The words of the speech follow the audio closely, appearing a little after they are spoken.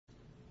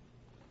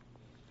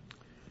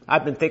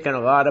I've been thinking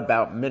a lot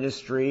about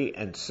ministry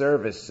and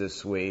service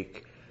this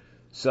week,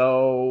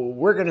 so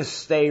we're going to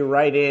stay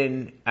right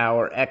in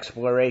our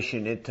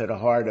exploration into the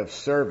heart of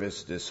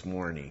service this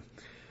morning.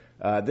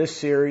 This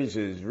series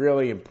is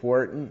really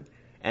important,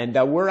 and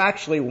we're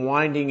actually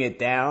winding it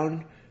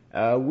down.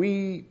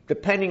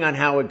 Depending on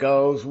how it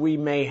goes, we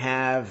may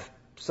have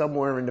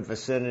somewhere in the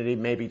vicinity,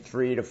 maybe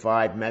 3 to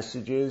 5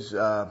 messages.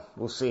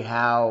 We'll see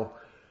how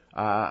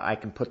I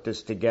can put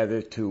this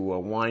together to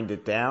wind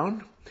it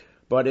down.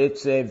 But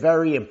it's a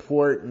very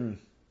important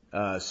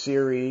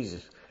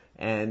series,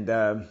 and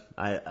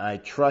I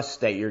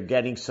trust that you're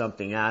getting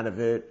something out of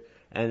it.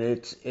 And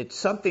it's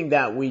something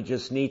that we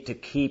just need to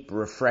keep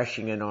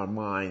refreshing in our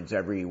minds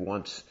every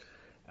once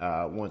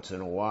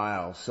in a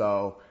while.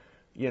 So,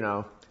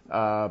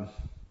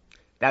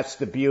 that's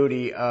the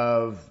beauty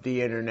of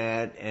the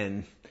internet,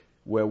 and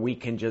where we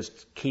can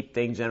just keep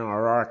things in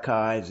our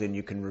archives, and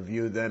you can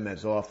review them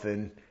as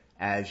often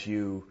as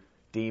you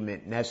deem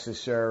it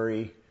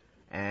necessary.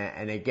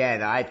 And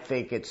again, I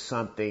think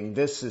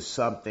this is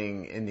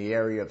something in the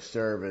area of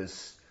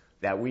service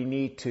that we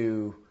need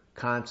to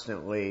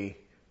constantly,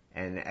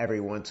 and every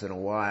once in a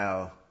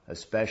while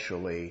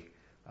especially,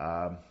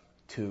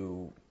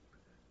 to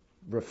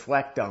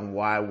reflect on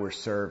why we're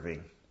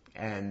serving,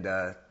 and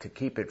to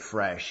keep it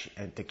fresh,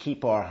 and to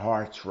keep our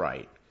hearts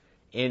right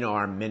in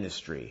our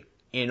ministry,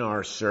 in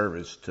our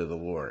service to the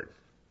Lord.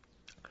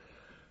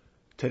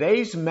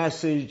 Today's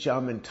message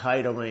I'm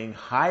entitling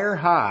Higher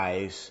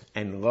Highs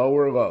and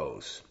Lower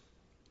Lows.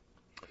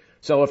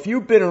 So if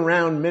you've been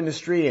around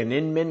ministry and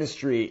in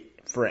ministry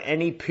for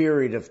any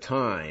period of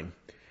time,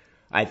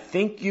 I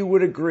think you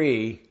would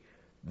agree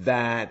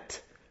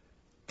that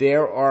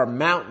there are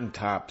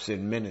mountaintops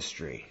in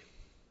ministry.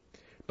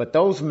 But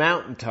those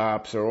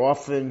mountaintops are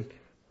often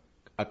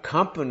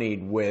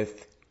accompanied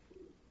with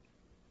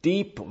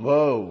deep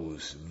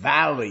lows,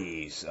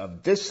 valleys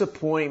of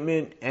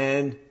disappointment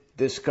and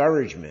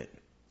discouragement.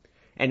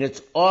 And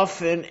it's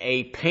often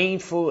a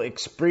painful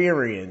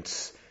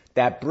experience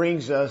that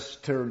brings us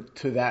to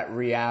that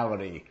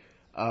reality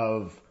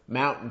of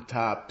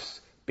mountaintops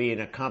being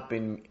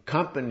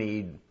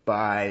accompanied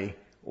by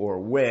or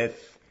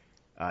with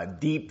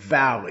deep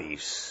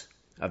valleys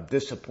of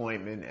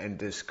disappointment and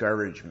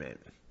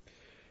discouragement.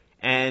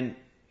 And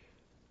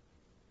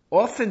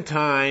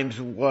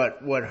oftentimes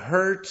what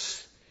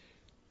hurts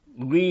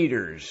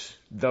leaders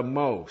the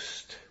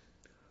most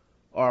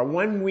are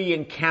when we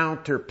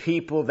encounter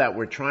people that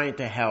we're trying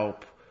to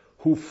help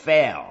who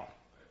fail.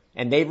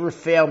 And they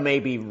fail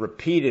maybe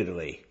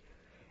repeatedly.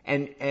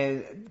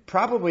 And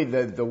probably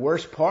the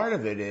worst part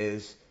of it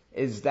is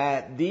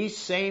that these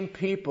same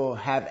people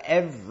have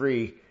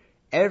every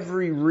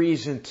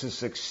reason to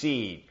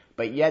succeed,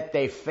 but yet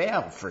they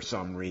fail for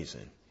some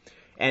reason.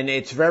 And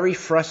it's very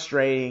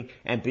frustrating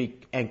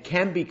and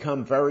can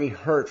become very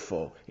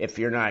hurtful if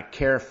you're not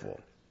careful.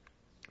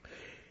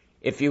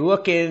 If you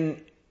look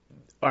in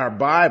our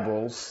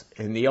Bibles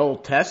in the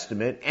Old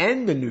Testament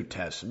and the New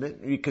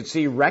Testament, you could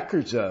see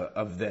records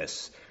of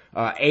this.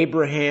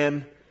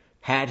 Abraham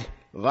had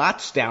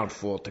Lot's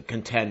downfall to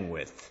contend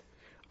with.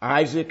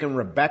 Isaac and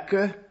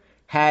Rebekah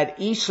had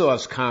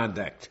Esau's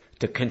conduct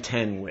to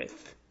contend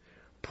with.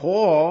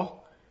 Paul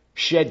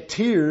shed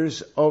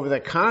tears over the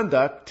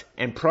conduct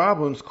and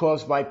problems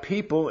caused by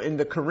people in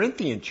the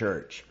Corinthian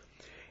church.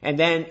 And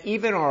then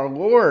even our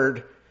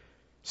Lord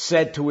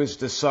said to his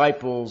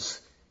disciples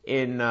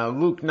in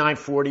Luke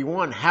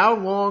 9:41, "How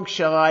long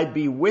shall I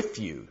be with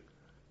you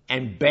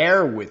and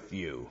bear with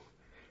you?"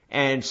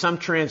 And some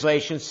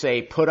translations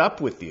say put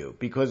up with you,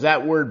 because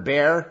that word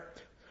bear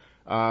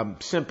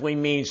simply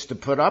means to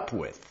put up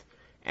with.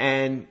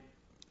 And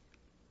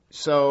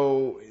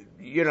so,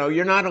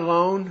 you're not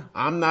alone.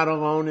 I'm not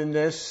alone in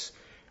this.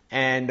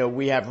 And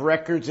we have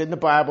records in the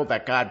Bible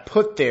that God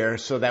put there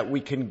so that we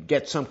can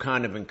get some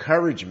kind of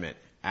encouragement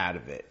out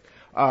of it.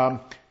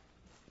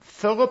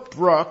 Philip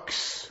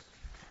Brooks,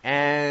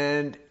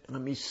 and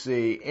let me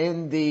see,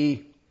 in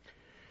the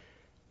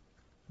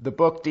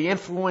book, The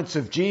Influence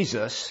of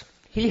Jesus,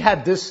 he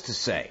had this to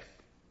say: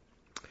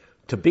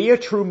 "To be a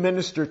true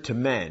minister to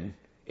men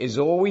is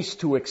always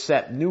to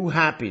accept new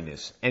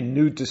happiness and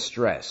new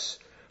distress,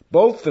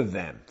 both of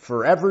them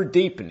forever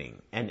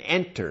deepening and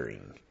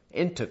entering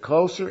into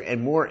closer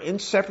and more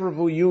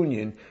inseparable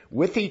union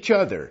with each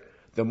other,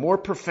 the more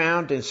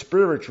profound and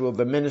spiritual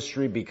the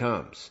ministry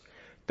becomes.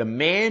 The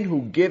man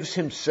who gives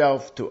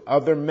himself to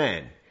other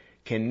men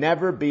can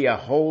never be a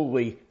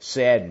wholly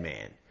sad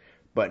man,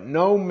 but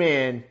no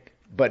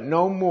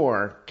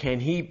more can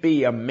he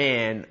be a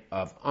man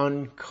of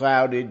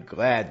unclouded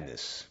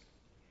gladness."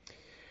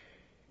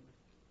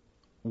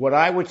 What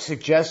I would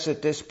suggest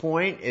at this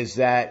point is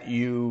that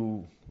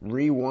you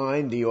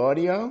rewind the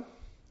audio,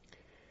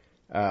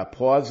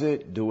 pause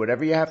it, do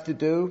whatever you have to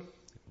do,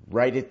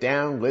 write it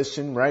down,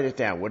 listen, write it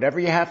down. Whatever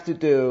you have to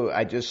do,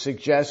 I just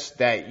suggest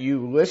that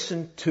you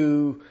listen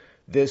to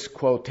this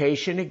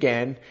quotation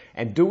again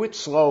and do it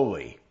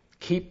slowly.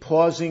 Keep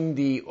pausing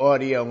the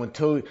audio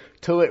until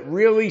it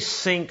really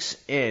sinks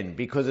in,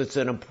 because it's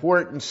an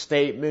important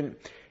statement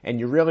and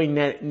you really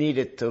need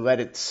it to let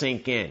it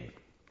sink in.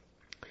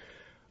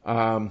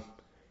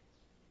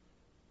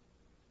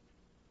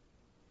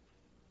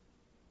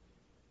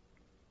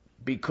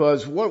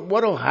 Because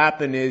what'll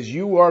happen is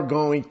you are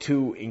going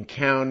to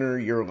encounter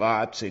your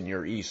Lots and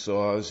your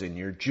Esau's and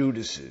your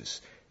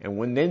Judases. And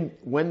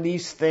when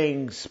these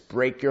things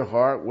break your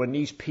heart, when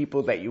these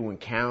people that you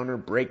encounter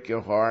break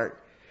your heart,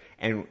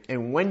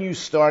 and when you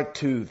start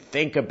to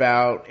think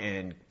about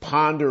and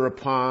ponder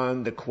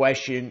upon the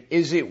question,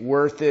 is it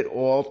worth it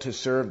all to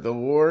serve the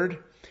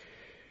Lord?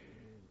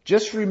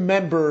 Just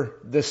remember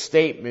the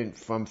statement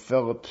from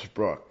Phillips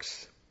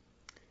Brooks.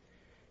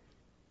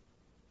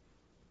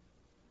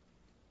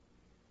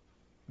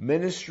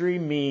 Ministry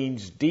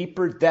means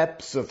deeper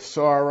depths of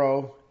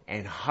sorrow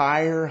and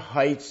higher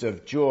heights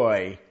of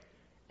joy,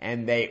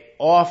 and they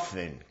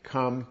often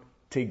come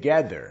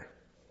together.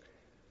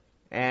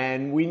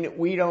 And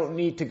we don't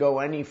need to go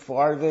any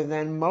farther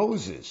than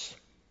Moses.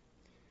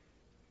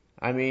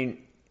 I mean,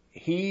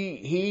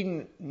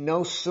 he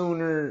no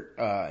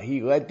sooner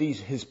he led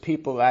his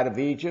people out of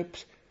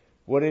Egypt.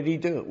 What did he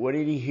do? What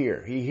did he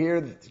hear? He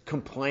heard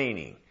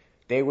complaining.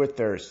 They were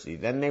thirsty.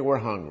 Then they were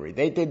hungry.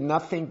 They did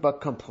nothing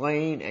but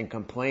complain and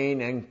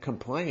complain and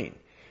complain.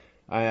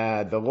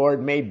 The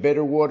Lord made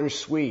bitter water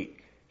sweet.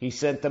 He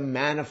sent them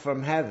manna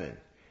from heaven.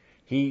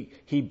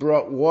 He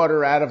brought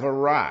water out of a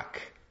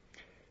rock.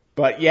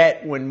 But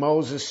yet, when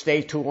Moses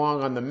stayed too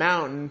long on the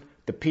mountain,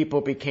 the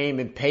people became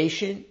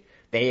impatient.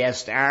 They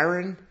asked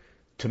Aaron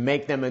to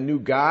make them a new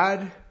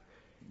god.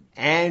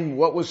 And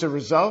what was the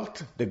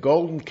result? The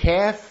golden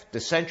calf, the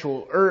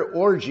sensual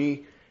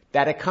orgy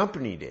that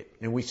accompanied it.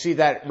 And we see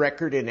that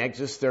record in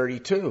Exodus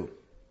 32.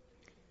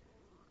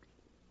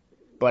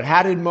 But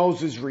how did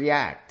Moses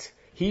react?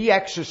 He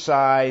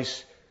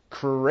exercised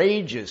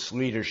courageous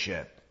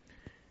leadership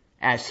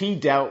as he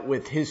dealt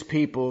with his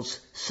people's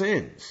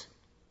sins.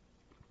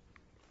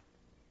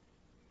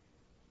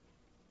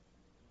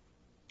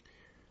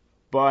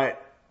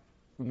 But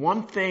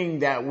one thing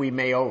that we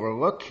may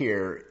overlook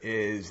here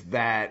is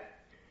that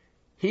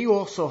he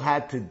also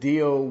had to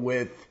deal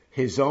with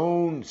his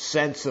own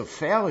sense of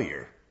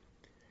failure.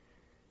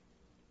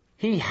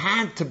 He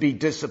had to be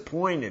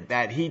disappointed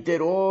that he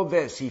did all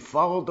this. He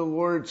followed the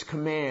Lord's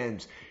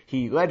commands.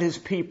 He led his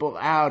people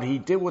out. He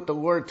did what the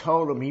Lord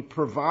told him. He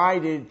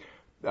provided,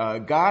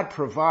 God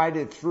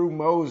provided through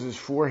Moses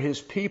for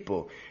his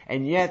people.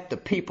 And yet the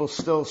people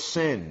still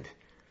sinned.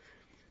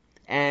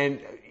 And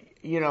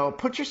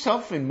put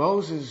yourself in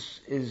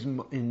Moses'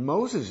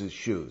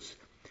 shoes.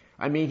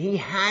 I mean, he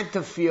had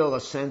to feel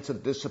a sense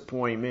of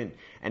disappointment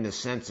and a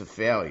sense of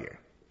failure.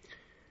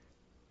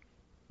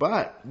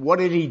 But what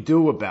did he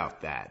do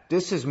about that?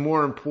 This is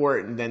more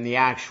important than the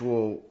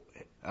actual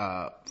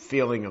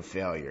feeling of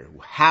failure.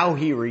 How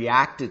he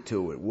reacted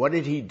to it. What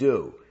did he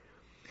do?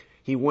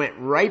 He went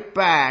right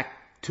back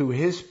to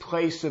his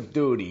place of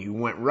duty. He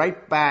went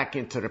right back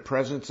into the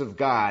presence of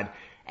God,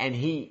 and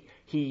he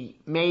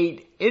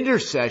made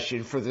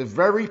intercession for the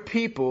very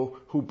people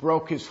who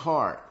broke his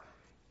heart.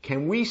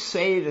 Can we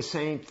say the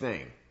same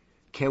thing?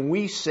 Can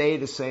we say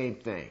the same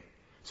thing?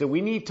 So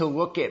we need to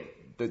look at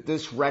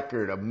this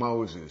record of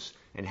Moses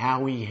and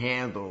how he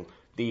handled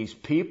these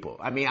people.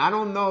 I mean, I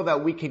don't know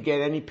that we could get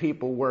any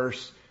people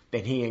worse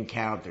than he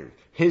encountered.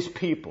 His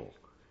people,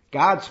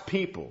 God's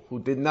people, who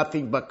did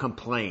nothing but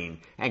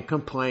complain and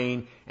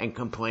complain and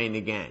complain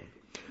again.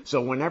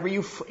 So whenever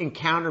you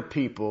encounter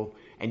people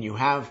and you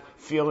have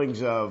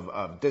feelings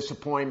of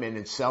disappointment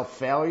and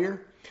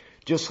self-failure,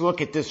 just look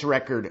at this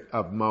record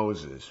of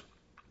Moses.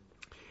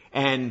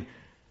 And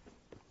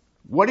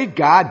what did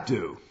God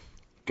do?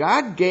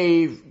 God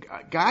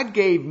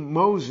gave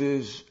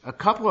Moses a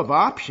couple of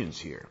options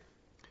here.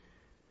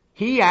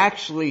 He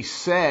actually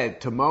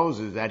said to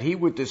Moses that he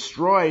would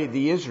destroy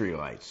the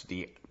Israelites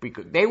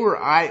because they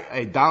were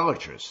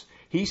idolatrous.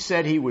 He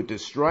said he would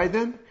destroy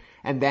them,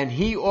 and then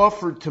he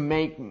offered to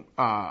make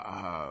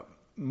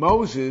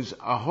Moses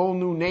a whole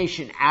new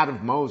nation out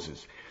of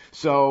Moses.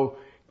 So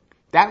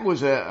that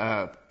was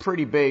a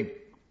pretty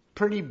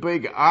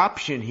big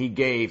option he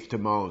gave to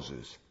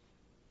Moses.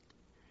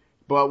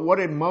 But what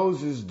did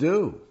Moses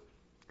do?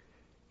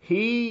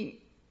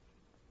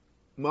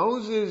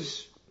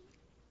 Moses,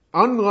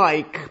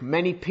 unlike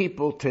many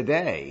people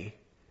today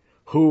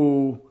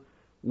who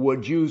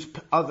would use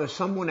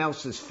someone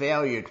else's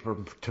failure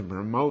to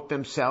promote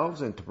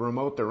themselves and to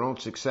promote their own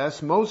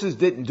success, Moses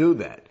didn't do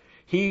that.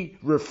 He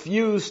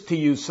refused to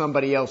use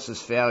somebody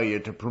else's failure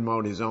to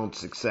promote his own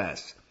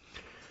success.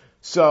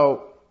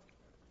 So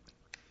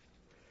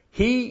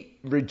he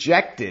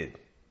rejected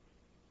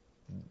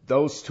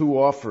those two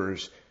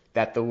offers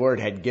that the Lord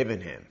had given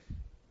him.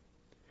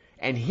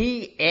 And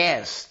he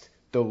asked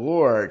the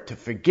Lord to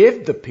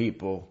forgive the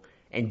people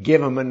and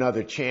give him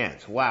another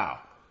chance. Wow.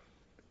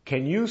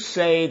 Can you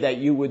say that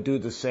you would do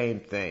the same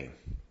thing?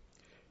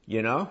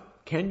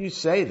 Can you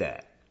say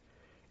that?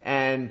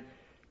 And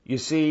you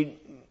see,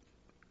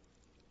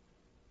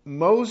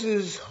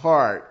 Moses'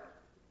 heart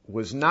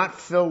was not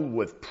filled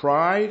with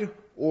pride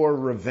or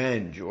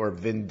revenge or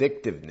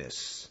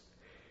vindictiveness.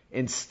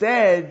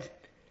 Instead,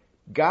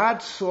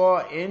 God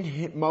saw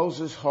in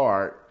Moses'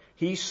 heart,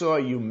 he saw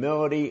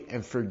humility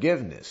and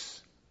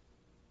forgiveness.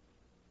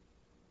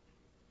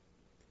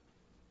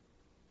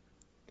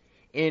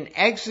 In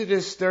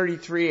Exodus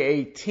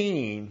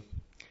 33:18,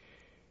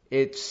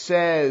 it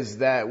says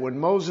that when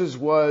Moses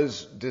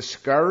was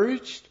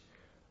discouraged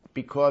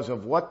because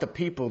of what the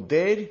people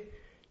did,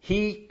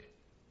 he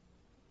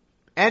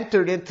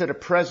entered into the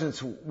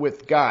presence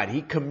with God.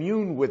 He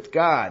communed with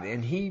God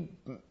and he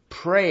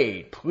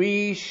prayed,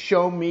 please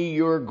show me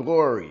your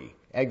glory.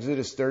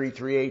 Exodus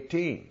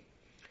 33:18.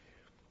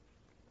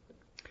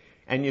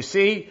 And you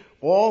see,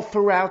 all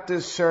throughout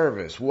this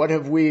service, what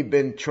have we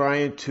been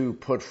trying to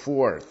put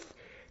forth?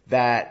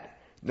 That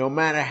no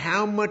matter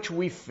how much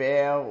we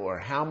fail or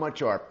how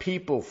much our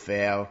people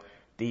fail,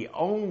 the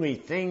only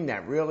thing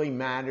that really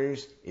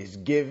matters is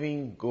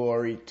giving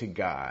glory to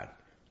God.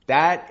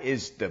 That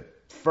is the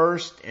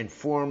first and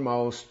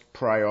foremost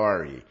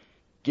priority.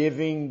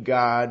 Giving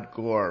God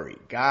glory.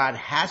 God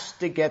has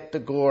to get the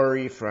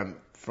glory from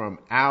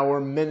our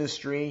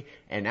ministry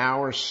and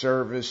our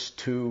service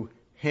to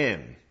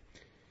Him.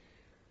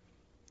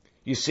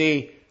 You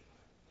see,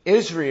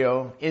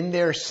 Israel, in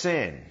their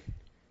sin,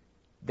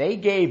 they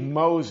gave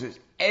Moses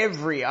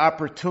every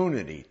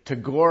opportunity to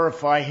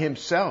glorify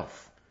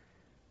himself.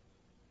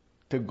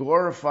 To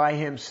glorify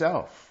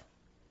himself.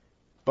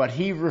 But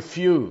he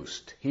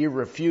refused. He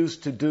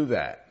refused to do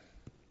that.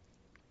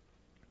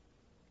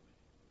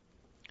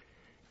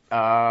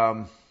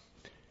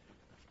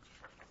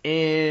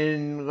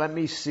 Let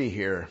me see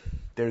here.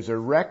 There's a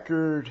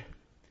record.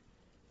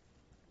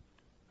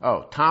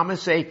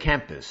 Thomas A.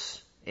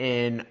 Kempis,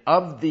 in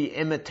Of the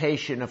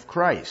Imitation of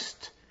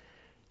Christ.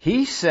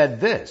 He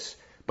said this,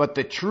 but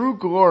the true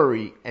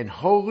glory and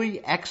holy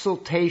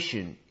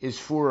exaltation is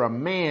for a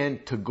man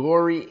to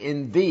glory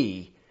in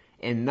thee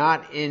and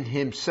not in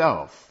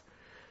himself,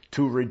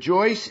 to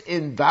rejoice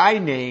in thy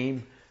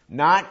name,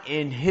 not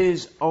in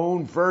his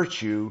own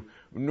virtue,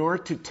 nor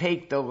to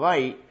take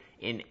delight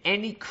in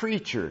any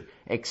creature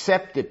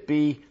except it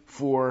be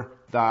for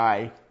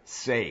thy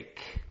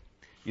sake.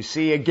 You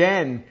see,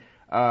 again,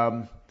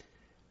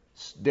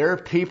 there are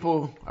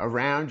people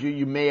around you,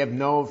 you may have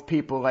known of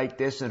people like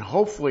this, and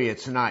hopefully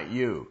it's not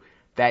you,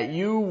 that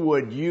you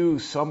would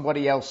use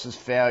somebody else's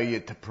failure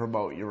to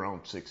promote your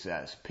own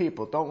success.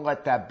 People, don't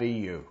let that be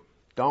you.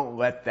 Don't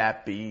let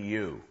that be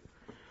you.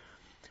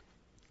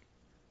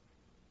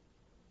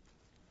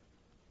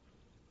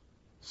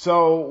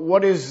 So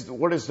what is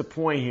the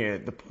point here?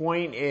 The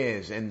point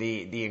is, and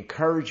the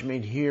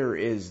encouragement here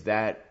is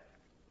that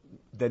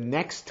the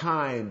next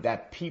time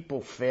that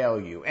people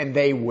fail you, and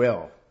they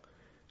will,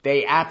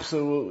 they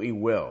absolutely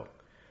will.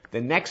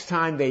 The next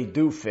time they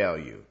do fail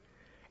you,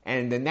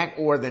 and the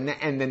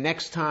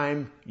next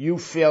time you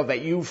feel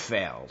that you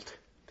failed,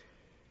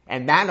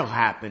 and that'll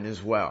happen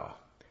as well.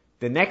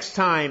 The next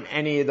time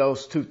any of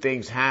those two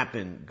things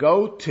happen,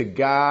 go to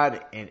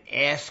God and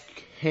ask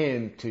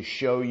Him to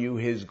show you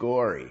His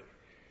glory,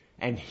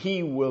 and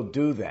He will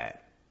do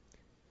that.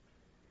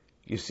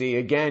 You see,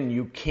 again,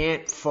 you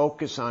can't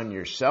focus on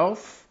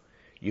yourself.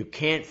 You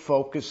can't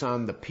focus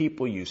on the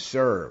people you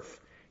serve.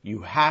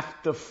 You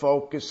have to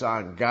focus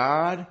on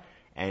God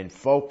and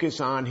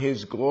focus on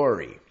His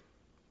glory.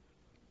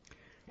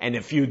 And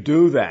if you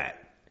do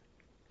that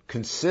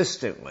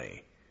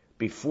consistently,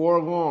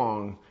 before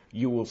long,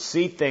 you will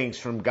see things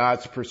from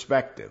God's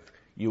perspective.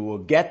 You will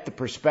get the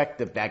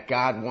perspective that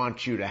God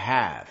wants you to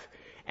have,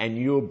 and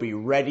you'll be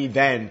ready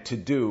then to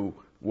do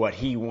what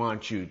He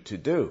wants you to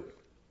do.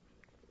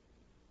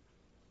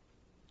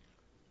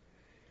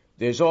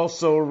 There's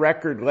also a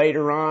record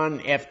later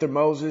on, after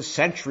Moses,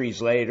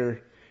 centuries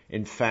later,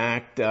 in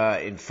fact,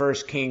 in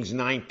 1 Kings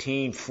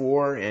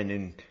 19:4 and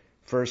in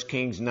 1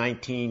 Kings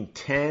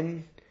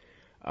 19:10.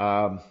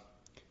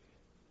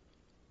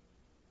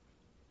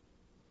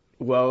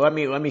 Well, let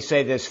me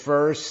say this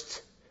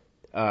first,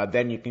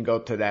 then you can go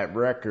to that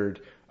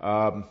record.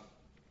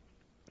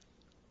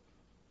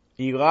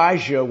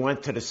 Elijah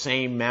went to the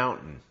same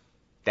mountain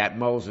that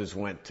Moses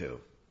went to.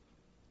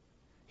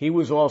 He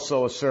was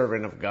also a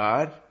servant of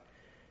God.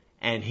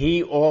 And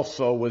he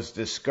also was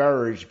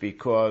discouraged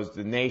because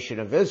the nation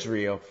of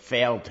Israel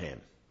failed him.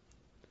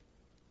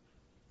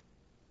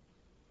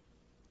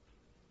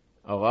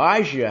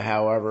 Elijah,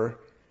 however,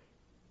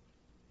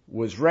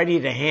 was ready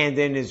to hand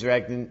in his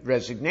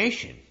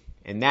resignation.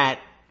 And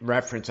that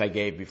reference I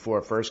gave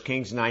before, 1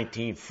 Kings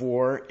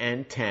 19:4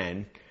 and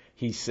 10,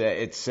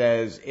 it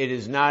says, it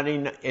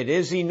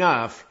is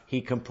enough,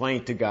 he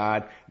complained to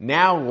God,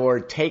 now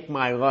Lord, take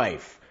my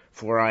life.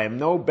 For I am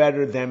no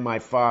better than my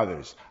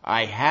fathers.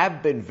 I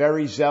have been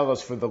very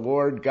zealous for the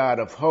Lord God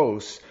of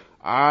hosts.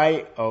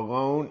 I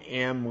alone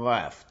am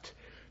left.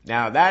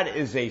 Now that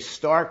is a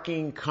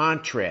starking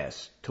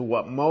contrast to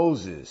what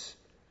Moses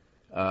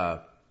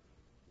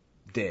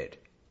did.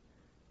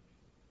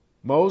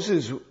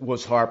 Moses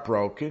was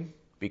heartbroken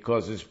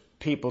because his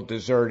people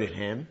deserted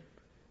him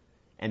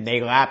and they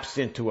lapsed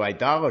into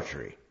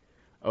idolatry.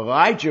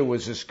 Elijah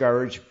was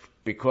discouraged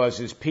because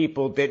his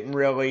people didn't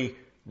really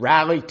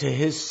rally to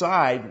his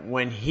side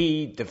when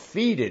he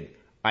defeated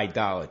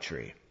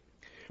idolatry.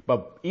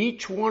 But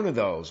each one of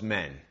those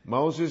men,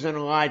 Moses and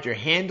Elijah,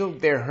 handled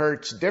their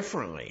hurts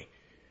differently.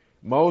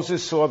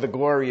 Moses saw the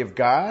glory of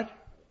God,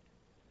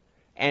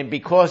 and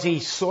because he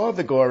saw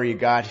the glory of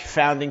God, he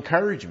found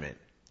encouragement.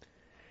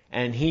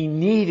 And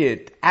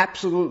he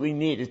absolutely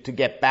needed to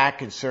get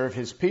back and serve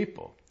his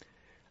people.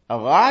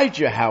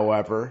 Elijah,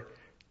 however,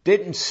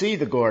 didn't see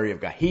the glory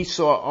of God. He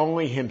saw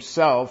only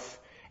himself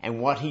and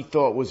what he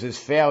thought was his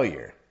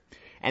failure.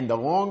 And the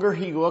longer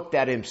he looked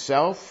at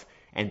himself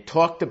and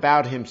talked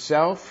about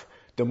himself,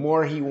 the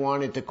more he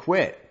wanted to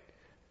quit.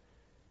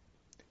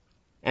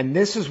 And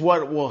this is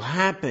what will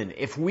happen.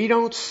 If we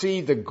don't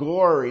see the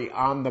glory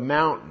on the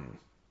mountain,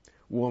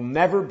 we'll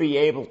never be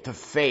able to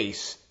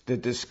face the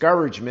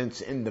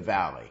discouragements in the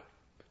valley.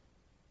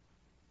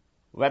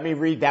 Let me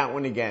read that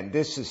one again.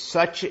 This is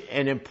such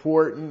an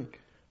important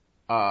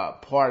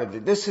part of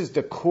it. This is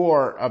the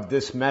core of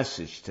this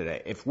message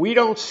today. If we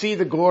don't see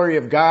the glory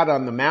of God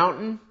on the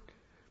mountain,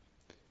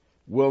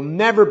 we'll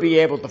never be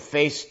able to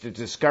face the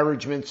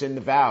discouragements in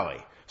the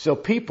valley. So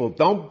people,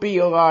 don't be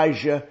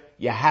Elijah.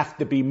 You have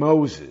to be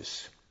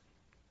Moses.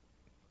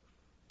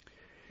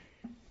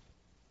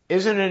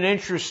 Isn't it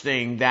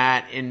interesting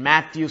that in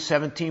Matthew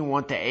 17,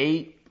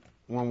 1-8,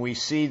 when we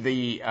see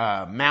the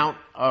Mount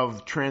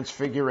of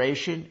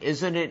Transfiguration,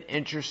 isn't it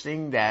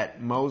interesting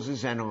that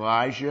Moses and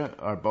Elijah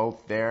are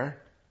both there?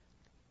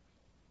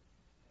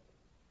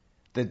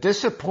 The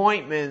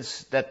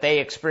disappointments that they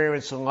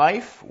experienced in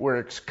life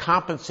were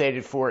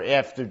compensated for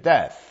after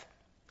death.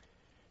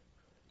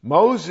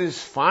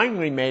 Moses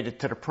finally made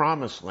it to the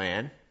promised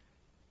land,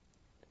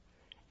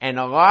 and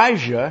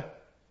Elijah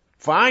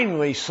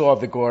finally saw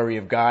the glory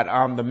of God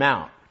on the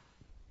mount.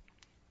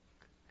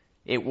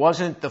 It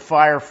wasn't the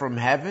fire from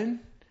heaven.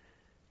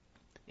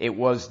 It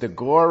was the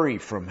glory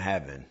from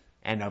heaven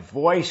and a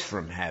voice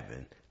from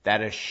heaven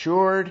that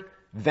assured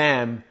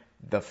them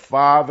the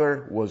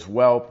Father was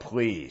well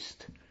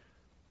pleased.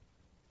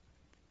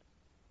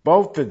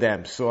 Both of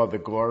them saw the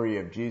glory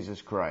of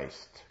Jesus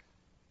Christ.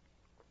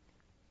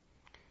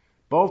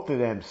 Both of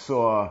them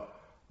saw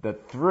the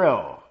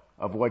thrill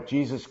of what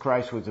Jesus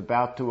Christ was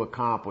about to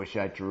accomplish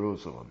at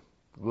Jerusalem.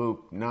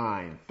 Luke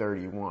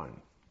 9:31.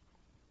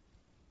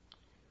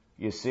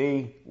 You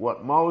see,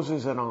 what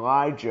Moses and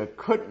Elijah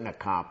couldn't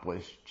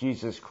accomplish,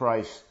 Jesus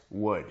Christ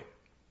would.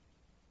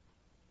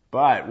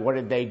 But what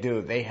did they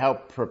do? They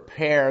helped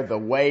prepare the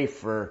way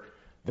for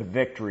the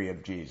victory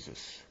of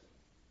Jesus.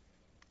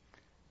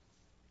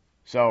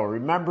 So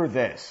remember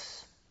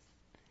this.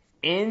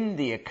 In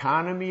the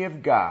economy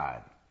of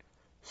God,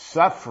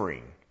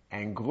 suffering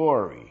and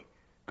glory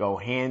go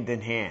hand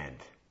in hand.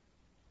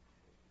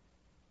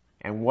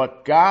 And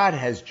what God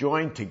has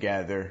joined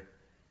together,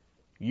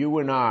 you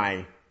and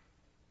I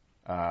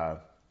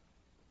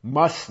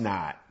must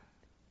not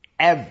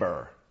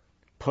ever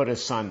put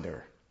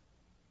asunder.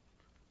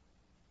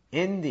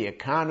 In the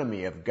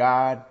economy of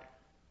God,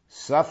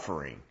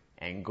 suffering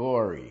and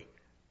glory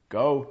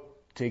go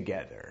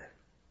together.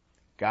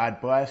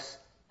 God bless.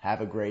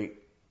 Have a great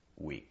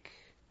week.